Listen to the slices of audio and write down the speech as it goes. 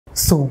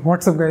So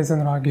what's up guys,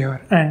 Anurag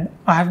here, and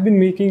I have been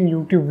making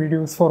YouTube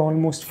videos for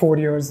almost 4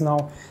 years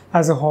now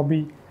as a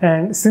hobby.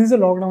 And since the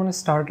lockdown has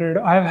started,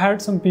 I've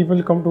had some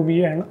people come to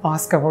me and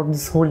ask about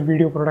this whole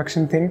video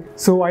production thing.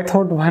 So I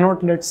thought, why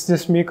not let's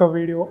just make a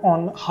video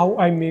on how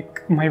I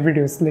make my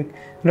videos, like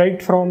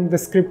right from the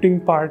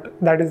scripting part,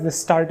 that is the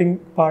starting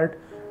part,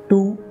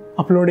 to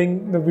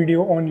uploading the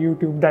video on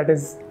YouTube, that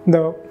is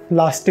the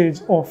last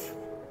stage of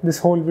this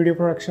whole video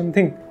production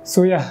thing.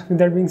 So yeah, with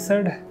that being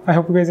said, I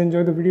hope you guys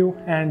enjoy the video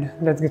and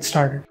let's get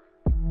started.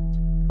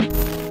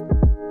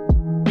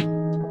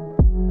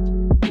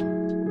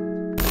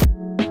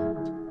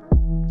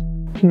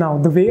 Now,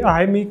 the way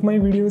I make my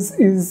videos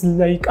is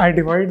like I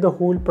divide the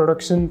whole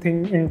production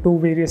thing into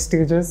various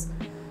stages,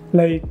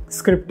 like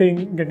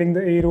scripting, getting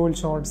the A-roll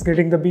shots,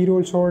 getting the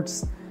B-roll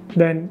shots,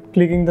 then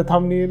clicking the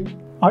thumbnail,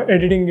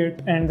 editing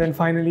it, and then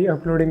finally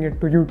uploading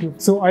it to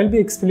YouTube. So I'll be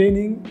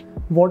explaining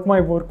what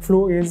my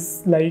workflow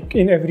is like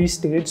in every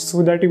stage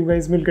so that you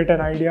guys will get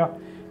an idea,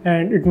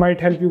 and it might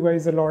help you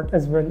guys a lot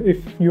as well if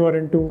you are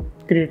into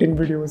creating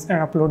videos and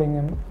uploading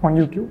them on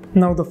YouTube.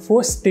 Now, the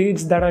first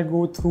stage that I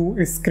go through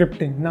is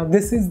scripting. Now,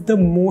 this is the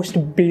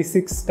most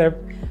basic step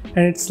and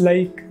it's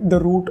like the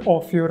root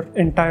of your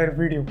entire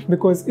video,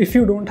 because if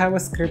you don't have a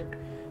script,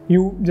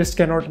 you just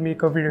cannot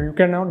make a video. You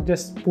cannot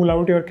just pull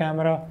out your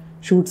camera,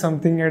 shoot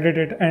something, edit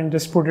it, and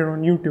just put it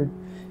on YouTube.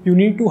 You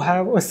need to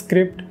have a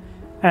script,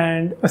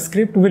 and a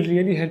script will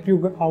really help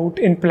you out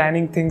in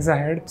planning things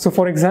ahead. So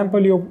for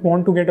example, you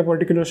want to get a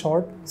particular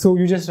shot, so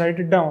you just write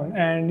it down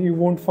and you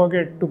won't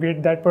forget to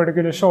get that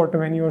particular shot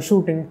when you're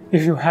shooting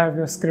if you have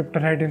your script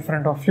right in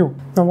front of you.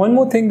 Now, one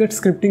more thing that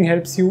scripting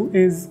helps you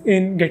is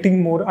in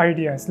getting more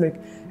ideas.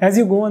 Like as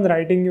you go on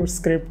writing your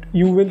script,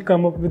 you will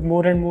come up with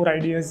more and more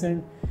ideas,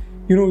 and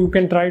you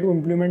can try to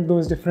implement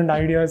those different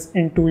ideas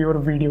into your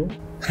video.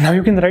 Now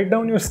you can write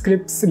down your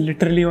scripts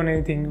literally on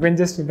anything. You can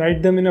just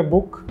write them in a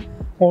book,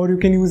 or you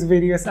can use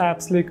various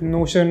apps like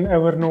Notion,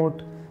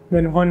 Evernote,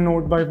 then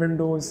OneNote by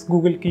Windows,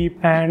 Google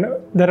Keep, and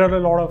there are a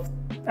lot of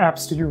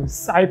apps to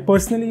use. I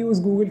personally use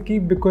Google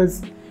Keep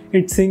because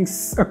it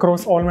syncs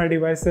across all my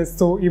devices.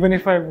 So even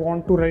if I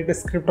want to write a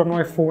script on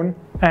my phone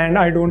and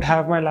I don't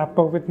have my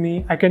laptop with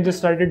me, I can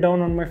just write it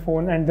down on my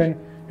phone and then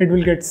it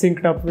will get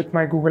synced up with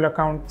my Google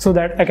account so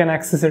that I can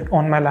access it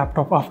on my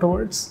laptop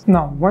afterwards.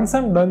 Now, once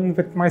I'm done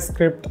with my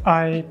script,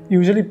 I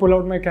usually pull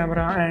out my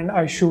camera and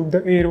I shoot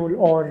the A-roll,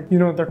 or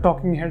the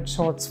talking head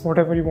shots,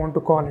 whatever you want to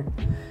call it.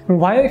 And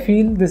why I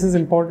feel this is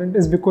important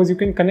is because you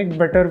can connect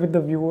better with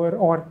the viewer,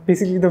 or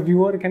basically the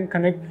viewer can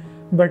connect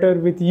better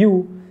with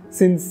you,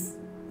 since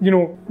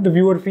the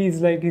viewer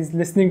feels like he's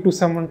listening to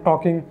someone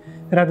talking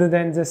rather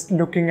than just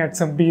looking at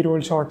some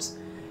B-roll shots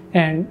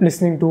and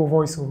listening to a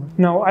voiceover.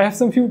 Now, I have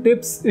some few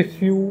tips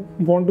if you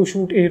want to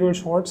shoot A-roll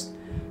shots.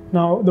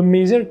 Now, the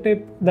major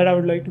tip that I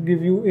would like to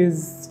give you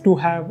is to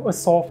have a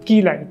soft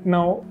key light.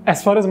 Now,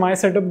 as far as my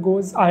setup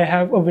goes, I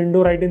have a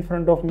window right in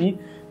front of me,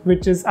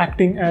 which is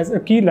acting as a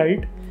key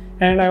light.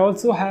 And I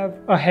also have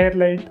a hair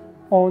light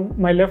on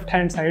my left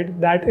hand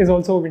side. That is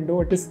also a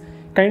window. It is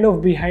kind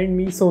of behind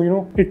me.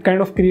 So, it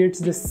kind of creates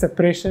this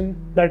separation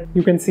that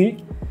you can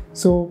see.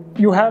 So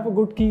you have a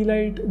good key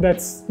light,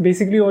 that's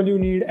basically all you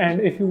need.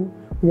 And if you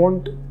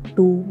want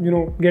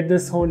to get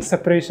this whole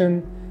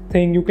separation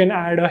thing, you can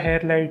add a hair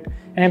light,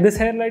 and this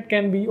hair light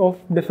can be of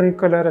different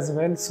color as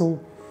well. So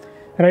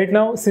right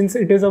now, since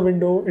it is a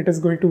window, it is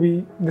going to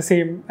be the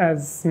same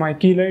as my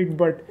key light,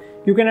 but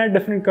you can add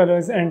different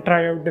colors and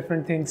try out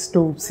different things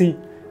to see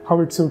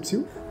how it suits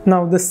you.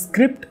 Now, the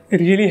script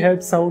really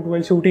helps out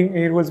while shooting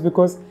A-rolls,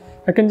 because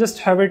I can just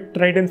have it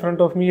right in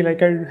front of me,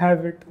 like I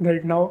have it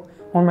right now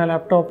on my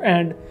laptop,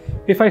 and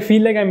if I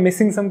feel like I'm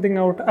missing something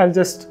out, I'll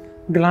just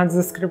glance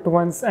the script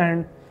once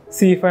and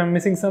see if I'm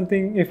missing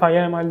something. If I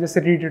am, I'll just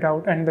read it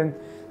out and then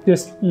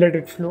just let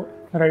it flow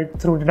right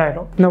through the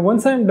dialogue. Now,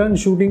 once I'm done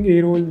shooting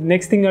A-roll,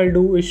 next thing I'll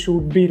do is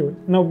shoot B-roll.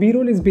 Now,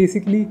 B-roll is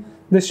basically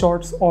the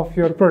shots of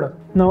your product.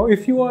 Now,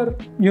 if you are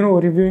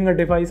reviewing a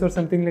device or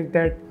something like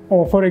that,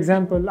 or for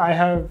example, I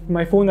have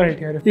my phone right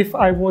here. If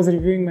I was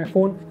reviewing my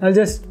phone, I'll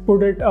just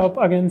put it up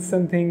against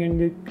something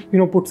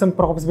and put some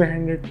props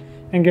behind it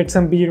and get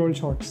some B-roll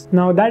shots.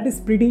 Now, that is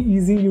pretty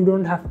easy. You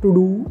don't have to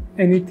do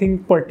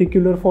anything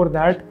particular for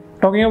that.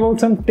 Talking about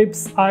some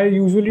tips, I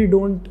usually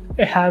don't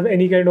have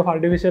any kind of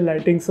artificial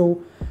lighting,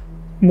 so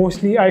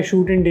mostly I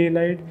shoot in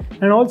daylight.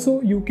 And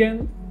also you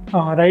can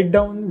write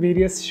down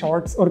various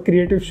shots or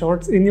creative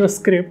shots in your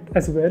script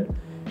as well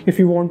if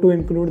you want to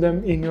include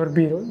them in your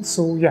B-roll.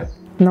 So yeah.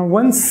 Now,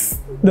 once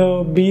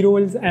the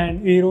B-rolls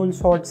and A-roll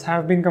shots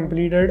have been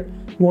completed,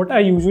 what I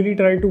usually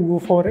try to go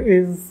for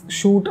is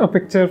shoot a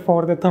picture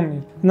for the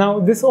thumbnail. Now,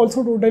 this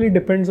also totally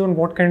depends on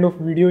what kind of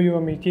video you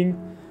are making.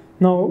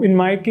 Now, in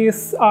my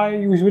case, I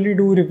usually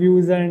do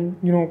reviews and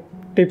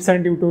tips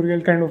and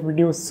tutorial kind of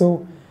videos.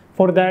 So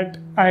for that,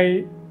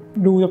 I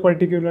do the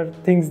particular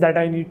things that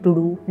I need to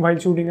do while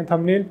shooting a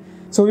thumbnail.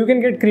 So you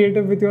can get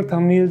creative with your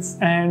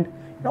thumbnails, and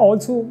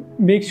also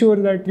make sure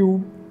that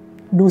you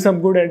do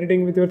some good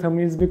editing with your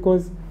thumbnails,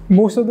 because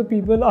most of the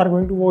people are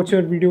going to watch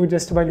your video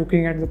just by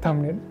looking at the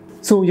thumbnail.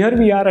 So here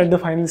we are at the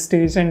final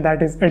stage, and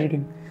that is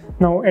editing.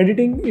 Now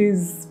editing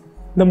is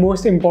the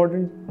most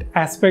important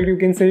aspect, you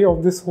can say,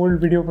 of this whole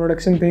video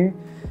production thing,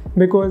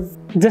 because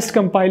just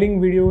compiling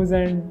videos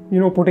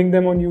and putting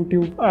them on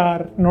YouTube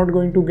are not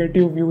going to get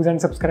you views and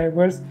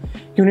subscribers.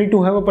 You need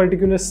to have a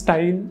particular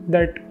style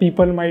that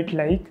people might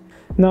like.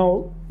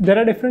 Now there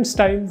are different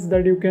styles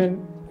that you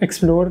can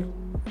explore,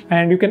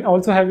 and you can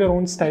also have your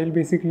own style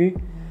basically.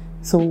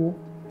 So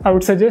I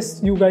would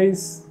suggest you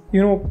guys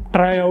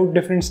try out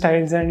different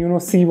styles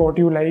and see what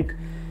you like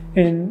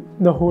in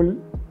the whole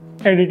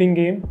editing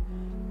game.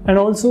 And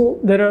also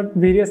there are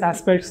various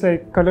aspects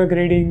like color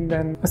grading,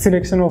 then a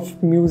selection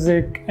of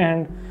music,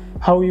 and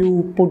how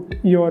you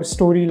put your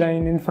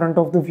storyline in front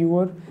of the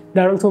viewer.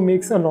 That also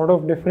makes a lot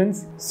of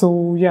difference.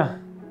 So yeah,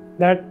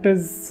 that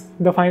is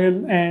the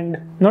final, and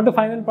not the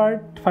final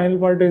part. Final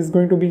part is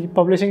going to be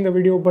publishing the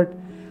video, but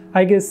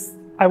I guess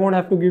I won't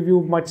have to give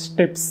you much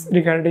tips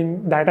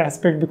regarding that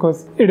aspect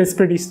because it is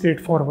pretty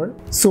straightforward.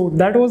 So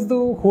that was the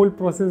whole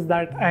process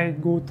that I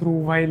go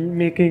through while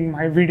making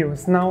my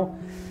videos. Now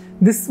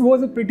this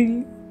was a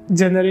pretty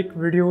generic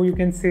video, you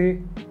can say,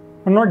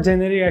 or not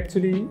generic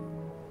actually,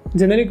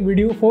 generic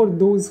video for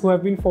those who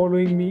have been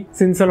following me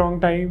since a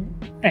long time,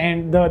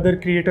 and the other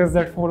creators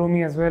that follow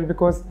me as well,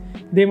 because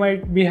they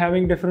might be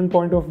having different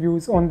point of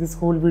views on this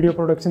whole video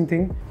production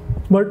thing.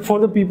 But for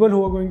the people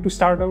who are going to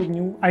start out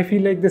new, I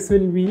feel like this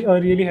will be a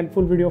really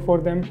helpful video for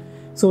them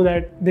so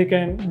that they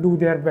can do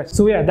their best.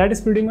 So yeah, that is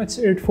pretty much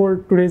it for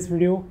today's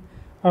video.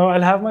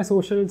 I'll have my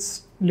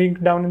socials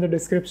linked down in the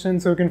description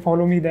so you can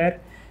follow me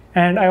there.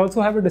 And I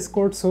also have a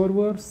Discord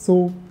server,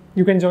 so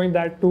you can join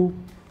that too,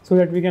 so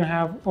that we can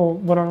have a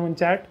one-on-one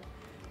chat.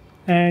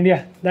 And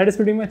yeah, that is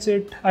pretty much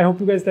it. I hope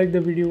you guys liked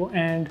the video,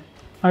 and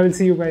I will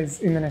see you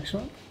guys in the next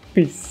one.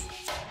 Peace.